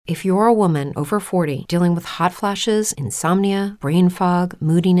If you're a woman over 40 dealing with hot flashes, insomnia, brain fog,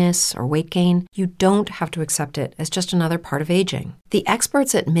 moodiness, or weight gain, you don't have to accept it as just another part of aging. The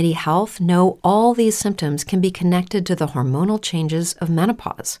experts at MIDI Health know all these symptoms can be connected to the hormonal changes of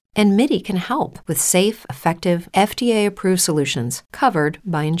menopause. And MIDI can help with safe, effective, FDA-approved solutions covered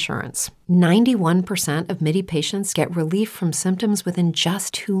by insurance. 91% of MIDI patients get relief from symptoms within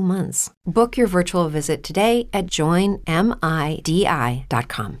just 2 months. Book your virtual visit today at joinmidi.com.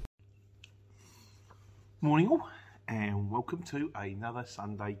 Morning all, and welcome to another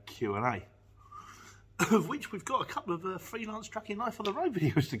Sunday Q&A, of which we've got a couple of freelance trucking life on the road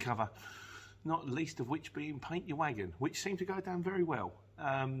videos to cover, not least of which being Paint Your Wagon, which seemed to go down very well.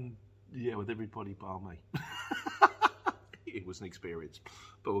 Yeah, with everybody bar me. It was an experience,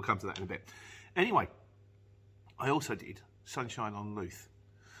 but we'll come to that in a bit. Anyway, I also did Sunshine on Luth,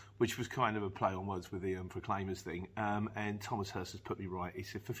 which was kind of a play on words with the Proclaimers thing. And Thomas Hurst has put me right. He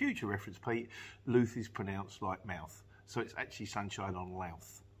said, for future reference, Pete, Luth is pronounced like mouth. So it's actually Sunshine on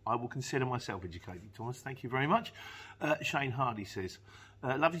Louth. I will consider myself educated, Thomas. Thank you very much. Shane Hardy says,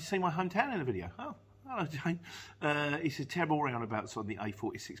 lovely to see my hometown in the video. Oh, hello, Shane. He said, terrible roundabouts on the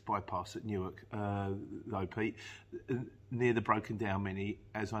A46 bypass at Newark, though, Pete, near the broken down Mini,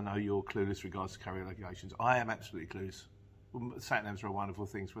 as I know you're clueless regards to carrier locations. I am absolutely clueless. Sat-navs are wonderful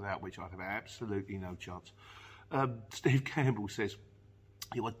things without which I have absolutely no chance. Steve Campbell says,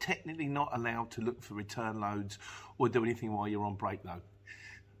 you are technically not allowed to look for return loads or do anything while you're on break though.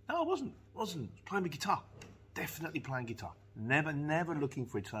 No, I wasn't. Playing my guitar. Definitely playing guitar. Never looking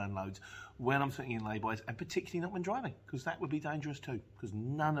for return loads when I'm sitting in laybys, and particularly not when driving, because that would be dangerous too, because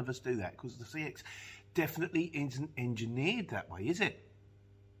none of us do that, because the CX definitely isn't engineered that way, is it?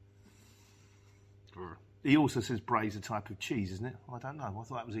 He also says Bray's a type of cheese, isn't it? I don't know. I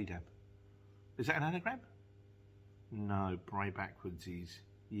thought that was Edam. Is that an anagram? No, Bray backwards is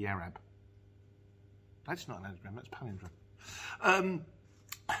Yarab. That's not an anagram, that's palindrome.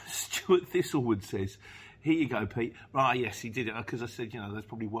 Stuart Thistlewood says, here you go, Pete. Right, yes, he did it, because I said, there's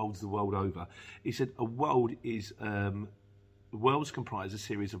probably worlds the world over. He said, a world is, worlds comprise a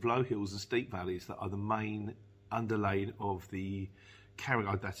series of low hills and steep valleys that are the main underlaying of the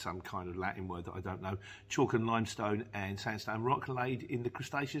that's some kind of Latin word that I don't know. Chalk and limestone and sandstone rock laid in the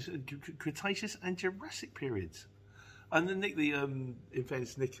Cretaceous and Jurassic periods. And then Nick, in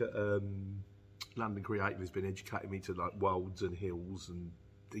fairness, Nick at London Creative has been educating me to like worlds and hills and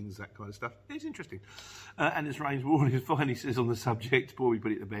things, that kind of stuff. It's interesting. And as Rains Warning finally says on the subject, before we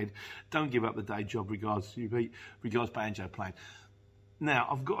put it to bed, don't give up the day job, regards to you, Pete, regards banjo playing. Now,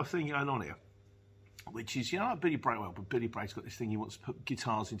 I've got a thing going on here, which is, like Billy Bray, but Billy Bray's got this thing, he wants to put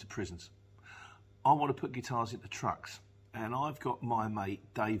guitars into prisons. I want to put guitars into trucks. And I've got my mate,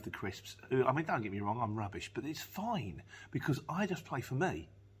 Dave the Crisps, who, I mean, don't get me wrong, I'm rubbish, but it's fine, because I just play for me.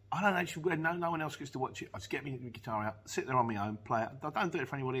 I don't actually, no one else gets to watch it. I just get my guitar out, sit there on my own, play it. I don't do it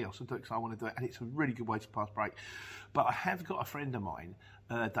for anybody else, I do it because I want to do it, and it's a really good way to pass break. But I have got a friend of mine,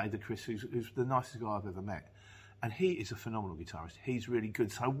 Dave the Crisps, who's the nicest guy I've ever met. And he is a phenomenal guitarist. He's really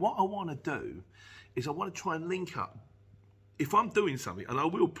good. So what I want to do is I want to try and link up. If I'm doing something, and I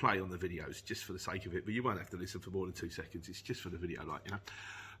will play on the videos just for the sake of it, but you won't have to listen for more than 2 seconds. It's just for the video,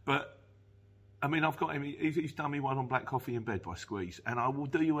 But, I mean, I've got him. He's done me one on Black Coffee in Bed by Squeeze, and I will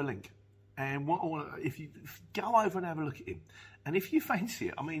do you a link. And what I want to, if you go over and have a look at him, and if you fancy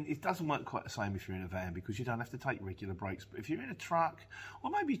it, I mean, it doesn't work quite the same if you're in a van because you don't have to take regular breaks. But if you're in a truck,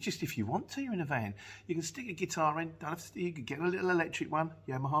 or maybe just if you want to, you're in a van, you can stick a guitar in. You can get a little electric one,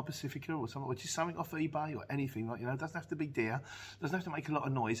 Yamaha Pacifica or something, or just something off eBay or anything like. It doesn't have to be dear, doesn't have to make a lot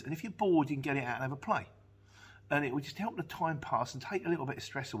of noise. And if you're bored, you can get it out and have a play. And it will just help the time pass and take a little bit of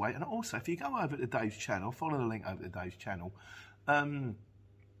stress away. And also, if you go over to Dave's channel, follow the link over to Dave's channel,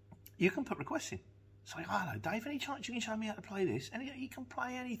 you can put requests in. Say, hello, Dave, any chance you can show me how to play this? And he can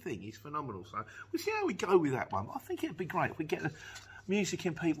play anything. He's phenomenal. So we'll see how we go with that one. I think it'd be great if we get the music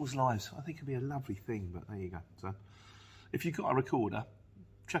in people's lives. I think it'd be a lovely thing, but there you go. So if you've got a recorder,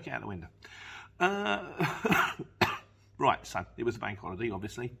 chuck it out the window. Right, so it was a bank holiday,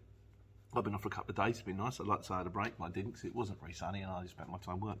 obviously. I've been off for a couple of days. It's been nice. I'd like to say I had a break, but I didn't because it wasn't very sunny and I just spent my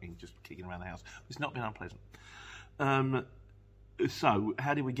time working, just kicking around the house. It's not been unpleasant. So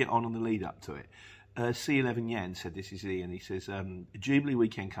how did we get on the lead up to it? C11 Yan said, this is Ian, he says, Jubilee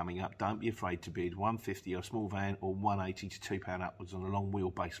weekend coming up, don't be afraid to bid 150 or a small van or 180 to £2 upwards on a long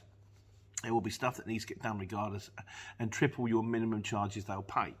wheelbase. There will be stuff that needs to get done regardless and triple your minimum charges they'll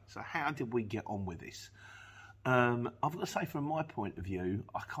pay. So how did we get on with this? I've got to say, from my point of view,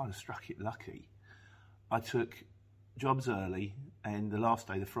 I kind of struck it lucky. I took jobs early, and the last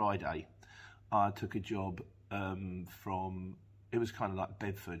day, the Friday, I took a job from it was kind of like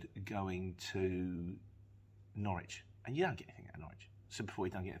Bedford going to Norwich. And you don't get anything out of Norwich. So before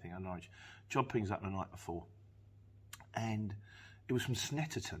you don't get anything out of Norwich. Job pings up the night before. And it was from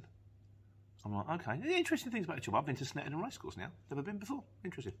Snetterton. I'm like, okay. The interesting things about the job, I've been to Snetterton Racecourse now. Never been before.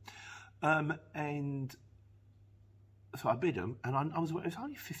 Interesting. And so I bid them, and it was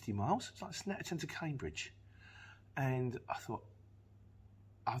only 50 miles. It's like Snetterton to Cambridge. And I thought,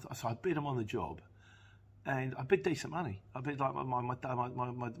 so I bid them on the job. And I bid decent money. I bid like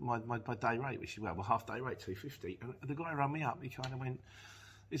my day rate, which is, well, half day rate, 250. And the guy rang me up, he kind of went,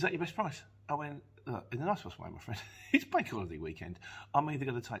 is that your best price? I went, look, in the nicest way, my friend, it's bank holiday weekend. I'm either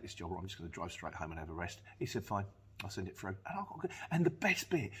going to take this job or I'm just going to drive straight home and have a rest. He said, fine, I'll send it through. And the best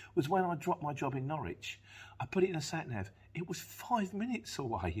bit was when I dropped my job in Norwich, I put it in a sat-nav. It was 5 minutes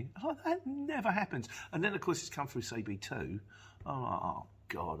away. That never happens. And then, of course, it's come through CB2. I'm like, oh,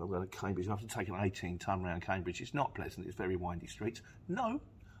 God, I'm going to Cambridge. I have to take an 18-ton round Cambridge. It's not pleasant. It's very windy streets. No,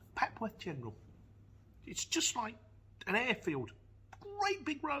 Papworth General. It's just like an airfield. Great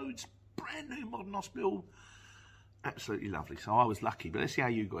big roads, brand new modern hospital. Absolutely lovely. So I was lucky. But let's see how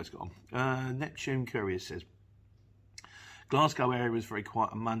you guys got on. Neptune Courier says, Glasgow area was very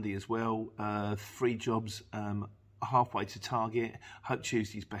quiet on Monday as well. 3 jobs halfway to target. Hope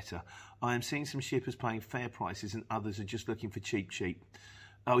Tuesday's better. I am seeing some shippers paying fair prices and others are just looking for cheap.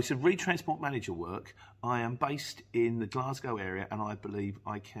 Oh, it's a retransport manager work. I am based in the Glasgow area and I believe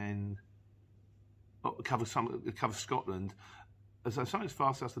I can cover Scotland. So something as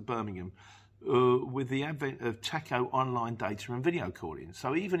fast as the Birmingham. With the advent of Taco online data and video calling.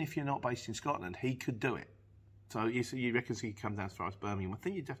 So even if you're not based in Scotland, he could do it. So you reckon he could come down as far as Birmingham? I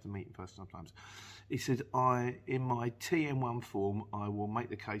think you'd have to meet in person sometimes. He said, in my TM1 form, I will make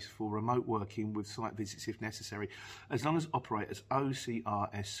the case for remote working with site visits if necessary, as long as operators'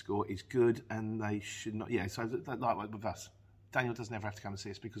 OCRS score is good and they should not. Yeah, so like with us, Daniel doesn't ever have to come and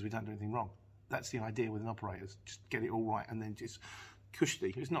see us because we don't do anything wrong. That's the idea with an operator, just get it all right and then just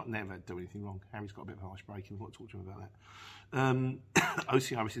cushy. It's not never do anything wrong. Harry's got a bit of ice breaking. We'll talk to him about that.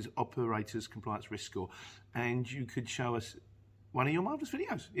 OCRS is Operators Compliance Risk Score, and you could show us one of your marvellous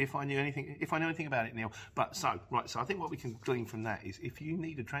videos if I knew anything about it, Neil. So I think what we can glean from that is if you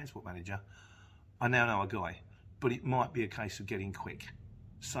need a transport manager, I now know a guy, but it might be a case of getting quick.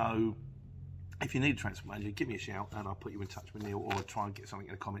 So if you need a transport manager, give me a shout and I'll put you in touch with Neil or try and get something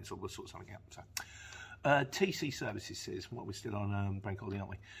in the comments or we'll sort something out. So TC Services says, we're still on bank holiday,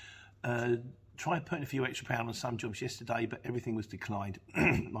 aren't we? Tried putting a few extra pounds on some jobs yesterday, but everything was declined.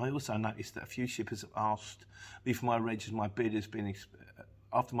 I also noticed that a few shippers have asked me for my reg as my bid has been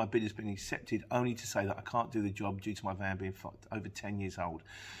after my bid has been accepted, only to say that I can't do the job due to my van being over 10 years old.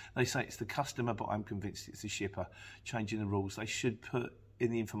 They say it's the customer, but I'm convinced it's the shipper changing the rules. They should put in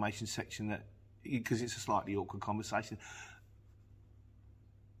the information section that, because it's a slightly awkward conversation.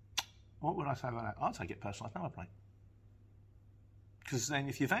 What would I say about that? I'd say get personalised number plate. Because then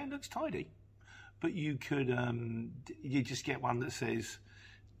if your van looks tidy, but you could, you just get one that says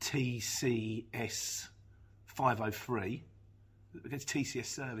TCS 503, it's TCS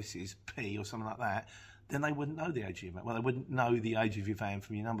Services P or something like that, then they wouldn't know the age of your van. Well, they wouldn't know the age of your van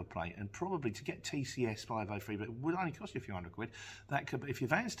from your number plate. And probably to get TCS 503, but it would only cost you a few £100. That could, if your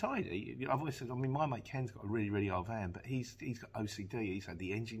van's tidy, I've always said, I mean, my mate Ken's got a really, really old van, but he's got OCD. He's had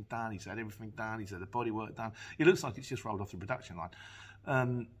the engine done, he's had everything done, he's had the bodywork done. It looks like it's just rolled off the production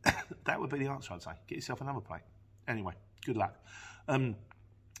line. That would be the answer, I'd say. Get yourself a number plate. Anyway, good luck. And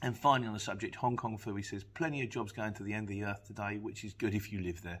finally on the subject, Hong Kong Fooey says, plenty of jobs going to the end of the earth today, which is good if you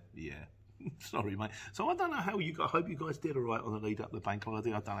live there. Yeah. Sorry, mate. So I don't know how you got. I hope you guys did all right on the lead up to the bank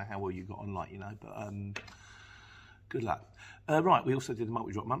holiday. I don't know how well you got on, but good luck. Right, we also did the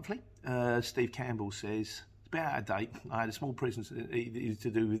multi-drop monthly. Steve Campbell says, it's a bit out of date. I had a small prison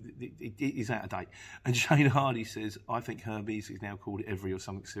to do with it is out of date. And Shane Hardy says, I think Herbie's is now called Every or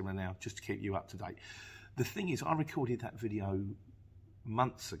something similar now, just to keep you up to date. The thing is, I recorded that video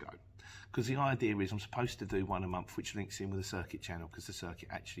months ago. Because the idea is I'm supposed to do one a month, which links in with the Circuit channel, because the Circuit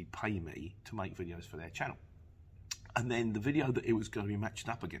actually pay me to make videos for their channel. And then the video that it was going to be matched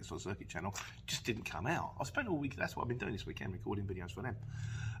up against on the Circuit channel just didn't come out. I spent all week, that's what I've been doing this weekend, recording videos for them.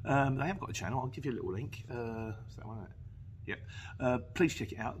 They have got a channel, I'll give you a little link. Is that one? Yeah. Please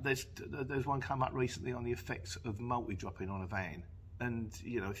check it out. There's one come up recently on the effects of multi-dropping on a van. And,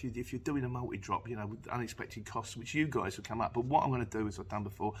 if you're doing a multi-drop, with unexpected costs, which you guys will come up. But what I'm going to do, as I've done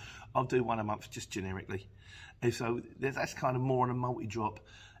before, I'll do one a month just generically. And so that's kind of more on a multi-drop,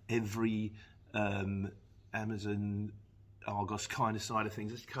 every Amazon, Argos kind of side of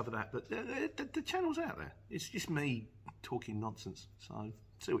things. Let's cover that. But the channel's out there. It's just me talking nonsense. So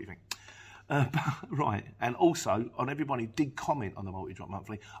see what you think. Right, and also on everybody who did comment on the Multi-Drop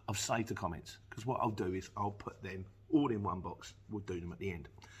Monthly, I've saved the comments, because what I'll do is I'll put them all in one box. We'll do them at the end.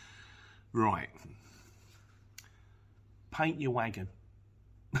 Right. Paint your wagon.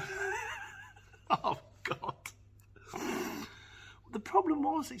 Oh, God. The problem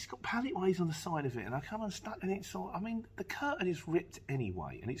was it's got palletways on the side of it, and I come unstuck, and it's all, I mean, the curtain is ripped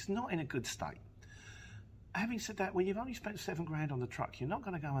anyway, and it's not in a good state. Having said that, when you've only spent $7,000 on the truck, you're not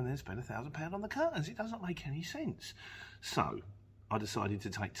going to go and then spend £1,000 on the curtains. It doesn't make any sense. So I decided to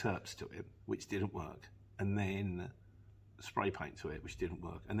take Terps to it, which didn't work, and then spray paint to it, which didn't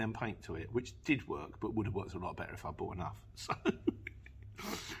work, and then paint to it, which did work, but would have worked a lot better if I bought enough. So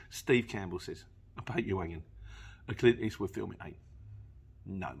Steve Campbell says, I paint your wagon. A Clint Eastwood film it ain't.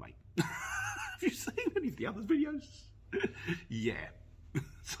 No, mate. Have you seen any of the other videos? Yeah.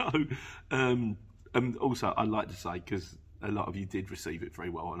 So, and also, I'd like to say, because a lot of you did receive it very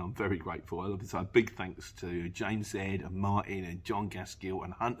well, and I'm very grateful. I'd love to say a big thanks to James Zed and Martin and John Gaskill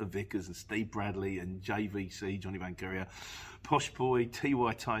and Hunter Vickers and Steve Bradley and JVC, Johnny Van Curia, Posh Boy,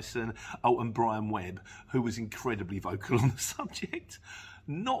 T.Y. Tyson, and Brian Webb, who was incredibly vocal on the subject.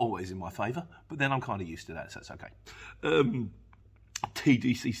 Not always in my favour, but then I'm kind of used to that, so it's okay.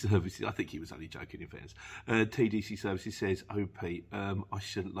 TDC Services, I think he was only joking in fairness. TDC Services says, oh Pete, I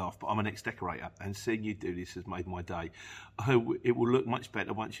shouldn't laugh, but I'm an ex-decorator, and seeing you do this has made my day. It will look much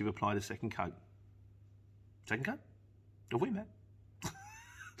better once you've applied a second coat. Second coat? Have we met?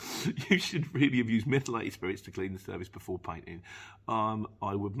 You should really have used methylated spirits to clean the surface before painting.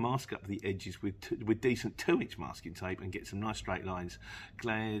 I would mask up the edges with decent 2-inch masking tape and get some nice straight lines.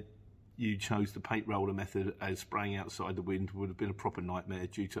 Glad you chose the paint roller method, as spraying outside the wind would have been a proper nightmare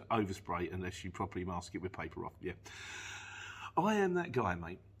due to overspray unless you properly mask it with paper off. Yeah, I am that guy,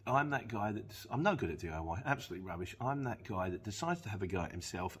 mate. I'm that guy I'm no good at DIY, absolutely rubbish. I'm that guy that decides to have a go at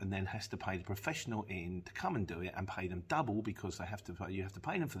himself and then has to pay the professional in to come and do it and pay them double, because you have to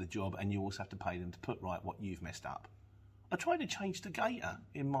pay them for the job, and you also have to pay them to put right what you've messed up. I tried to change the gator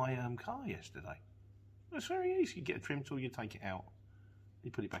in my car yesterday. It's very easy. You get a trim tool, you take it out,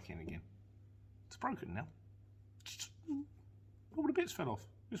 you put it back in again. It's broken now. All the bits fell off.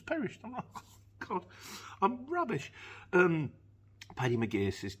 It's perished. I'm like, oh, God, I'm rubbish. Paddy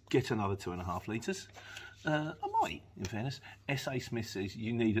McGear says, get another 2.5 litres. I might, in fairness. S.A. Smith says,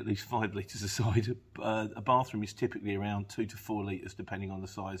 you need at least 5 litres a side. A bathroom is typically around 2 to 4 litres, depending on the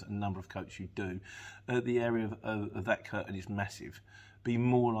size and number of coats you do. The area of that curtain is massive. Be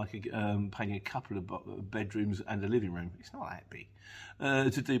more like painting a couple of bedrooms and a living room. It's not that big. To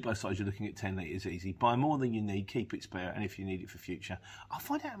do both sides, you're looking at 10 litres easy. Buy more than you need, keep it spare, and if you need it for future, I'll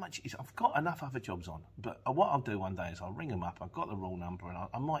find out how much it is. I've got enough other jobs on, but what I'll do one day is I'll ring them up. I've got the raw number, and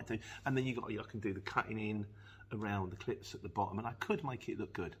I might do, and then I can do the cutting in around the clips at the bottom, and I could make it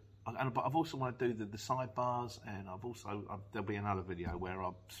look good. But I've also want to do the sidebars, and there'll be another video where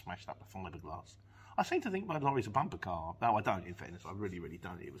I've smashed up the fiberglass. I seem to think my lorry's a bumper car. No, I don't, in fairness. I really, really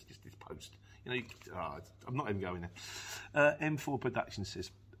don't. It was just this post. I'm not even going there. M4 Productions says,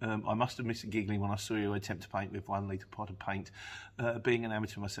 I must have missed giggling when I saw you attempt to paint with 1 litre pot of paint. Being an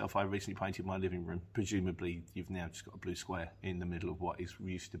amateur myself, I recently painted my living room. Presumably, you've now just got a blue square in the middle of what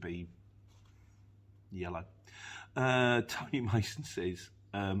used to be yellow. Tony Mason says,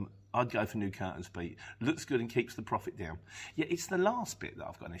 I'd go for new curtains, Pete. Looks good and keeps the profit down. Yeah, it's the last bit that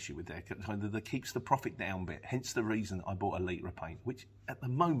I've got an issue with there, the keeps the profit down bit. Hence the reason I bought a litre of paint, which at the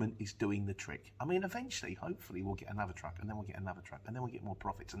moment is doing the trick. I mean, eventually, hopefully, we'll get another truck, and then we'll get another truck, and then we'll get more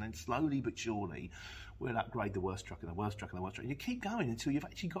profits, and then slowly but surely, we'll upgrade the worst truck and the worst truck and the worst truck. And you keep going until you've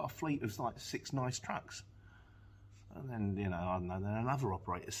actually got a fleet of like 6 nice trucks. And then, I don't know, then another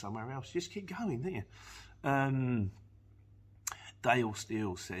operator somewhere else. You just keep going, don't you? Dale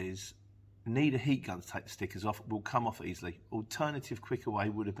Steele says, need a heat gun to take the stickers off, will come off easily. Alternative quicker way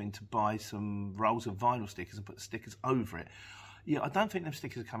would have been to buy some rolls of vinyl stickers and put the stickers over it. Yeah, I don't think them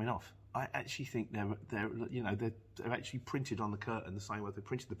stickers are coming off. I actually think they're actually printed on the curtain the same way they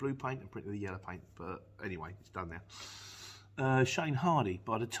printed the blue paint and printed the yellow paint. But anyway, it's done now. Shane Hardy,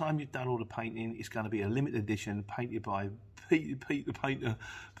 by the time you've done all the painting, it's going to be a limited edition painted by Pete the painter,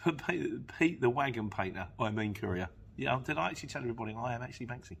 Pete the wagon painter. Courier. Yeah, did I actually tell everybody I am actually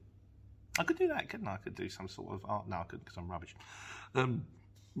Banksy? I could do that, couldn't I? I could do some sort of art. No, I couldn't because I'm rubbish.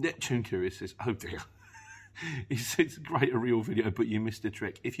 Neptune Curious says, oh dear. He says, great, a real video, but you missed the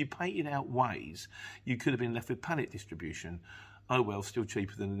trick. If you painted out ways, you could have been left with palette distribution. Oh well, still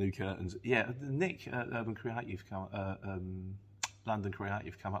cheaper than the new curtains. Yeah, Nick at London Creative come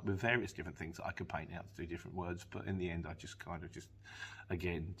up with various different things that I could paint out to do different words, but in the end I just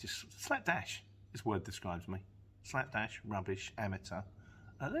slapdash. This word describes me. Slapdash, rubbish, amateur,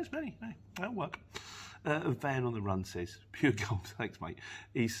 There's many. That'll work. A Van on the Run says, pure gold, thanks, mate.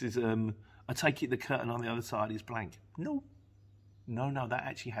 He says, I take it the curtain on the other side is blank. No, that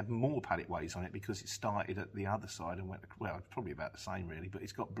actually had more pallet ways on it because it started at the other side and went, well, it's probably about the same really, but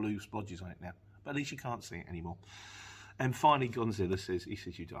it's got blue splodges on it now. But at least you can't see it anymore. And finally, Gonzilla says,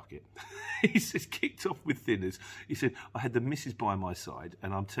 you duck it. He says, kicked off with thinners. He said, I had the missus by my side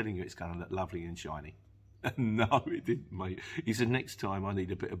and I'm telling you it's going to look lovely and shiny. No, it didn't, mate. He said, next time I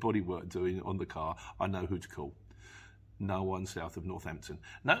need a bit of body work doing on the car, I know who to call. No one south of Northampton.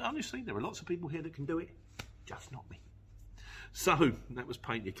 No, honestly, there are lots of people here that can do it, just not me. So, that was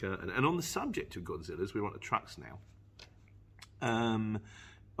Paint Your Curtain. And on the subject of Godzillas, we're on to trucks now. I'm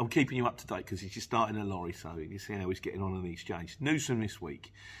keeping you up to date because he's just starting a lorry, so you see how he's getting on the exchange. News from this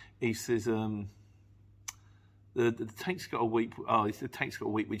week. He says, the tank's got a week. The tank's got a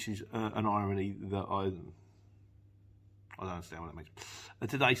week, which is an irony that I don't understand what that means.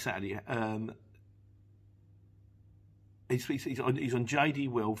 Today, Saturday, he's on JD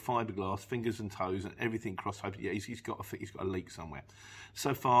Well fiberglass, fingers and toes, and everything crossed over. Yeah, he's got a leak somewhere.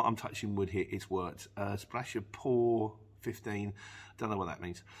 So far, I'm touching wood here. It's worked. Splash of pour 15. Don't know what that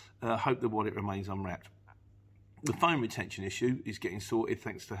means. Hope the wallet remains unwrapped. The foam retention issue is getting sorted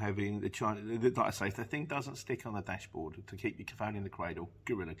thanks to having the China. Like I say, if the thing doesn't stick on the dashboard to keep your phone in the cradle,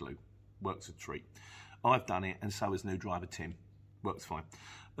 Gorilla Glue works a treat. I've done it, and so has new driver Tim. Works fine.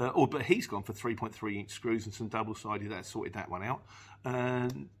 But he's gone for 3.3-inch screws and some double-sided. That sorted that one out.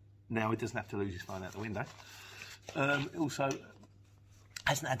 Now he doesn't have to lose his phone out the window. Also,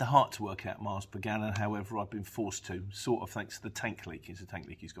 hasn't had the heart to work out miles per gallon. However, I've been forced to, sort of thanks to the tank leak. It's a tank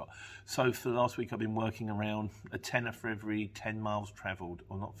leak he's got. So for the last week, I've been working around a tenner for every 10 miles travelled,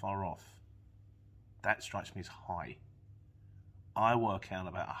 or not far off. That strikes me as high. I work out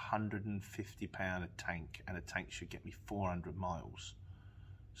about £150 a tank, and a tank should get me 400 miles.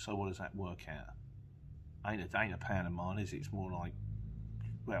 So what does that work out? Ain't a pound a mile, is it? It's more like,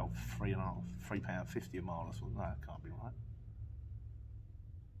 well, £3.50 a mile or something. No, that can't be right.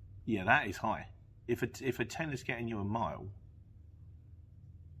 Yeah, that is high. If a tenner's getting you a mile,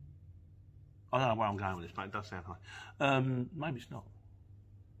 I don't know where I'm going with this, but it does sound high. Maybe it's not.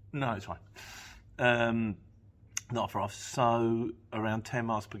 No, it's fine. Not for us. So around 10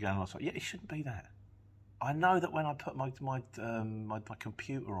 miles per gallon. I was like, yeah, it shouldn't be that. I know that when I put my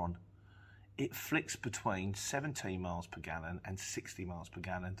computer on, it flicks between 17 miles per gallon and 60 miles per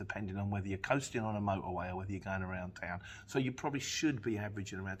gallon, depending on whether you're coasting on a motorway or whether you're going around town. So you probably should be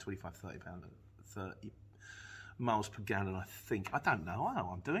averaging around 30 miles per gallon, I think. I don't know what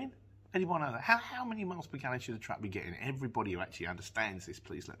I'm doing. Anyone know that? How many miles per gallon should a truck be getting? Everybody who actually understands this,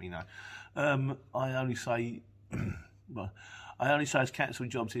 please let me know. I only say as cancelled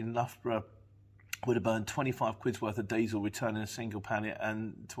jobs in Loughborough would have burned 25 quid's worth of diesel returning a single pallet,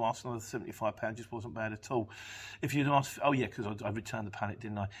 and to ask another £75 just wasn't bad at all. If you'd asked, because I returned the pallet,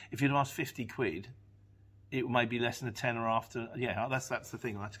 didn't I? If you'd asked 50 quid, it may be less than a tenner after. Yeah, that's the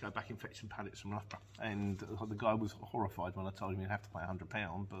thing. I had to go back and fetch some pallets from Loughborough, and the guy was horrified when I told him he'd have to pay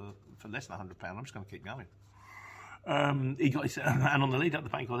 £100, but for less than £100, I'm just going to keep going. And on the lead up the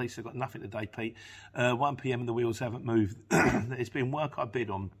bank holiday, he said, got nothing today, Pete. 1 p.m. and the wheels haven't moved. It's been work I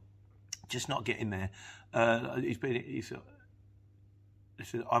bid on, just not getting there. He said,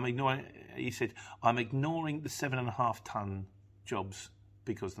 I'm ignoring the 7.5 ton jobs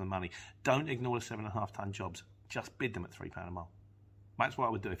because of the money. Don't ignore the 7.5 ton jobs. Just bid them at £3 a mile. That's what I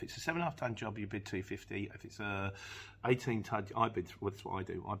would do. If it's a 7.5 ton job, you bid £2.50. If it's a 18 ton, that's what I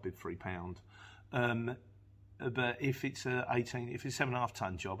do. I bid £3. But if it's a 7.5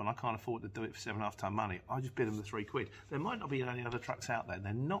 ton job and I can't afford to do it for 7.5 ton money, I just bid them the £3. There might not be any other trucks out there.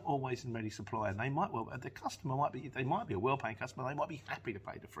 They're not always in ready supply, and the customer might be a well-paying customer. They might be happy to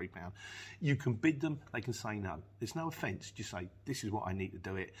pay the £3. You can bid them. They can say no. There's no offence. Just say this is what I need to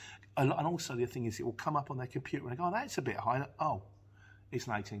do it. And also the thing is, it will come up on their computer and they go, oh, that's a bit high. Oh, it's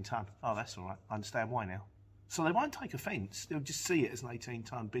an 18 ton. Oh, that's all right. I understand why now. So they won't take offence. They'll just see it as an 18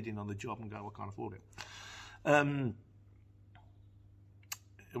 ton bidding on the job and go, I can't afford it.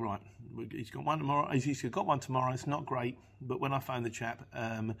 Right, he's got one tomorrow. He's got one tomorrow. It's not great, but when I phoned the chap,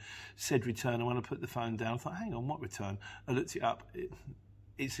 said return, and when I put the phone down, I thought, hang on, what return? I looked it up.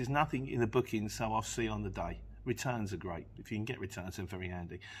 It says nothing in the booking, so I'll see on the day. Returns are great. If you can get returns, they're very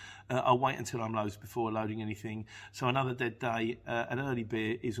handy. I'll wait until I'm loaded before loading anything. So another dead day. An early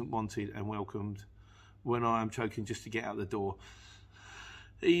beer isn't wanted and welcomed when I am choking just to get out the door.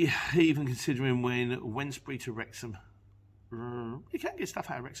 He even considering when Wednesbury to Wrexham. You can get stuff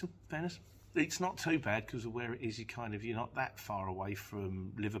out of Wrexham, fairness. It's not too bad because of where it is. You're not that far away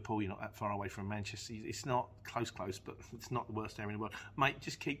from Liverpool. You're not that far away from Manchester. It's not close, but it's not the worst area in the world, mate.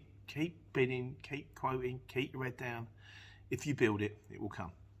 Just keep bidding, keep quoting, keep your head down. If you build it, it will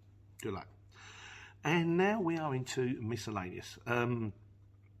come. Good luck. And now we are into miscellaneous.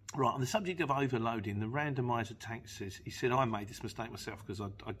 Right, on the subject of overloading, the randomizer tank says, he said, I made this mistake myself because I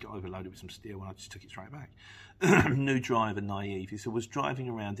got overloaded with some steel and I just took it straight back. New driver, naive. He said, was driving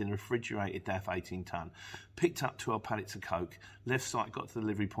around in a refrigerated DAF 18 tonne, picked up 12 pallets of coke, left site, got to the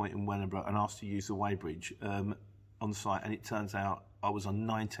delivery point in Wellingborough and asked to use the weighbridge on site, and it turns out I was on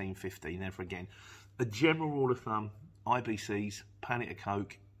 19.15, never again. A general rule of thumb, IBCs, pallet of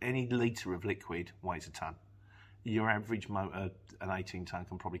coke, any litre of liquid weighs a tonne. Your average motor, an 18 tonne,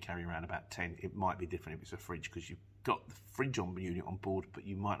 can probably carry around about 10. It might be different if it's a fridge because you've got the fridge unit on board, but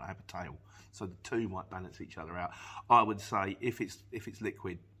you might not have a tail. So the two might balance each other out. I would say if it's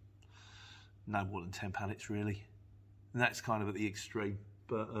liquid, no more than 10 pallets really. And that's kind of at the extreme.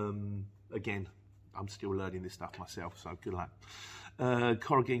 But again, I'm still learning this stuff myself, so good luck.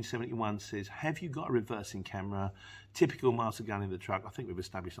 Corrigine71 says, have you got a reversing camera? Typical miles per gallon in the truck. I think we've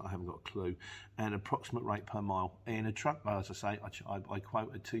established that I haven't got a clue. And approximate rate per mile. In a truck, as I say, I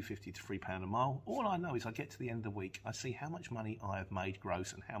quote at £2.50 to £3 a mile. All I know is I get to the end of the week, I see how much money I have made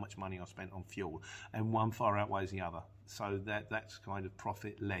gross and how much money I spent on fuel. And one far outweighs the other. So that's kind of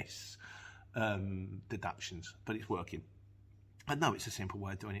profit less deductions. But it's working. I know it's a simple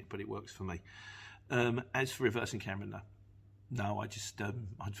way of doing it, but it works for me. As for reversing camera, no,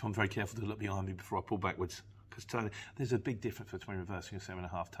 I'm very careful to look behind me before I pull backwards. Because there's a big difference between reversing a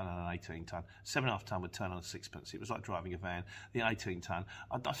 7.5 tonne and an 18 tonne. 7.5 tonne would turn on a sixpence. It was like driving a van. The 18 tonne,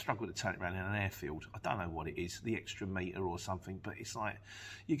 I struggle to turn it around in an airfield. I don't know what it is, the extra metre or something, but it's like,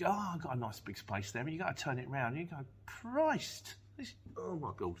 you go, oh, I've got a nice big space there, and you got to turn it around, and you go, Christ, oh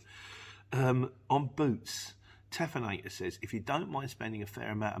my God. On boots, Taffinator says, if you don't mind spending a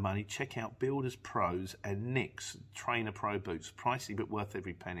fair amount of money, check out Builders Pros and Nick's Trainer Pro boots. Pricey but worth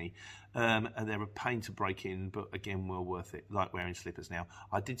every penny. And they're a pain to break in, but again, well worth it. Like wearing slippers now.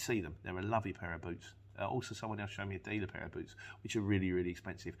 I did see them. They're a lovely pair of boots. Also, someone else showed me a dealer pair of boots, which are really, really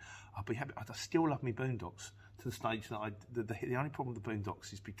expensive. I'll be happy. I still love me Boondocks to the stage that the only problem with the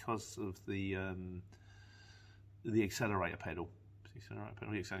Boondocks is because of the accelerator pedal.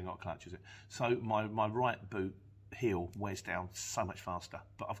 It's only got a clutch, is it? So my right boot heel wears down so much faster.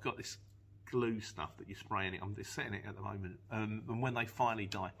 But I've got this glue stuff that you spray in it. I'm just setting it at the moment. And when they finally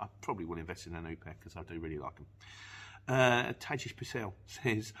die, I probably will invest in a new pair because I do really like them. Tajish Purcell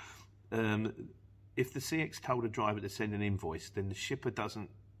says, if the CX told a driver to send an invoice, then the shipper doesn't.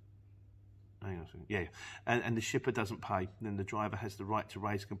 Hang on a second. Yeah, and the shipper doesn't pay, then the driver has the right to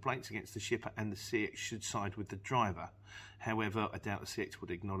raise complaints against the shipper, and the CX should side with the driver. However, I doubt the CX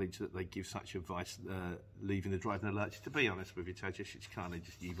would acknowledge that they give such advice, leaving the driver in the lurch. To be honest with you, Tajish, it's kind of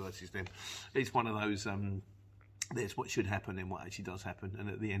just you versus them. It's one of those. There's what should happen and what actually does happen, and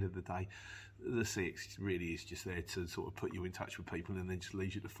at the end of the day, the CX really is just there to sort of put you in touch with people, and then just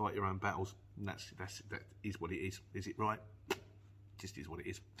leaves you to fight your own battles. And that is what it is. Is it right? Just is what it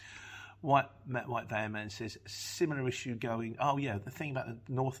is. White Van Man says, similar issue going, oh yeah, the thing about the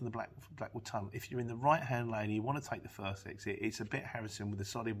North and the Blackwall Tunnel, if you're in the right-hand lane and you want to take the first exit, it's a bit harassing with the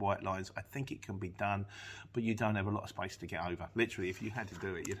solid white lines. I think it can be done, but you don't have a lot of space to get over. Literally, if you had to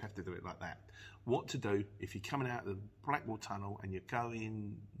do it, you'd have to do it like that. What to do if you're coming out of the Blackwall Tunnel and you're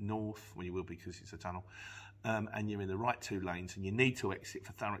going north, well you will because it's a tunnel, and you're in the right two lanes and you need to exit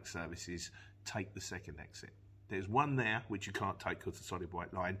for Thurrock services, take the second exit. There's one there which you can't take because of the solid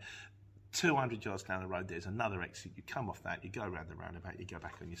white line. 200 yards down the road, there's another exit. You come off that, you go around the roundabout, you go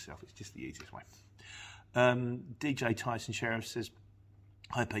back on yourself. It's just the easiest way. DJ Tyson Sheriff says,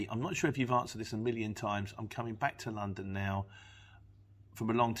 hi Pete, I'm not sure if you've answered this a million times. I'm coming back to London now from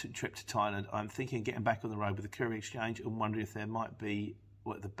a long trip to Thailand. I'm thinking of getting back on the road with the Courier Exchange and wondering if there might be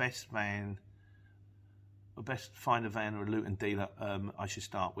the best van, or best find a van or a Luton dealer I should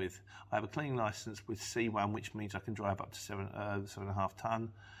start with. I have a clean licence with C1, which means I can drive up to 7.5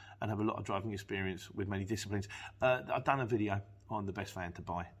 tonne. And have a lot of driving experience with many disciplines. I've done a video on the best van to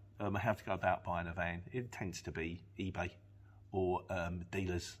buy. How to go about buying a van. It tends to be eBay or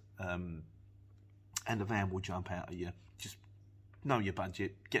dealers, and the van will jump out at you. Just know your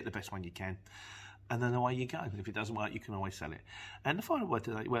budget, get the best one you can, and then away you go. And if it doesn't work, you can always sell it. And the final word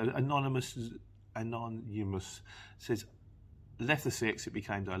today, well, Anonymous says, left the CX, it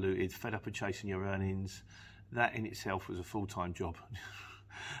became diluted, fed up of chasing your earnings. That in itself was a full-time job.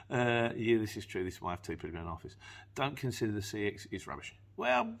 Yeah, this is true. This is why I have two people in an office. Don't consider the CX is rubbish.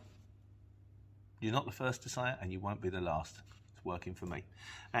 Well, you're not the first to say it, and you won't be the last. working for me.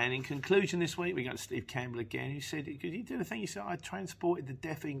 And in conclusion this week, we got Steve Campbell again, who said, could you do the thing? He said, I transported the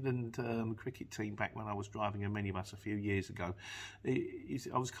Deaf England cricket team back when I was driving a minibus a few years ago.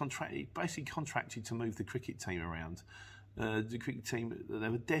 I was basically contracted to move the cricket team around. The cricket team, they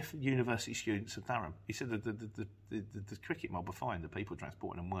were deaf university students of Durham. He said that the cricket mob were fine, the people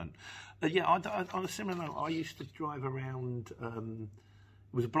transporting them weren't. Yeah, on a similar note, I used to drive around, it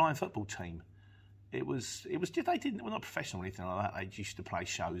was a blind football team. It was just, they didn't, well, not professional or anything like that, they used to play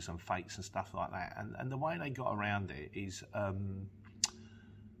shows and fates and stuff like that. And the way they got around it is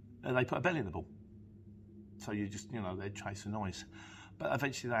they put a bell in the ball. So you just, they'd chase the noise. But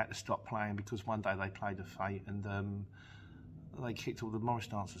eventually they had to stop playing because one day they played a fate and they kicked all the Morris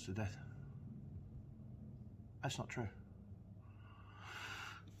dancers to death. That's not true.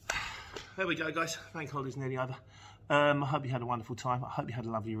 There we go, guys. Bank holiday's nearly over. I hope you had a wonderful time. I hope you had a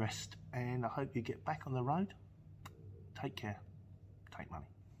lovely rest. And I hope you get back on the road. Take care. Take money.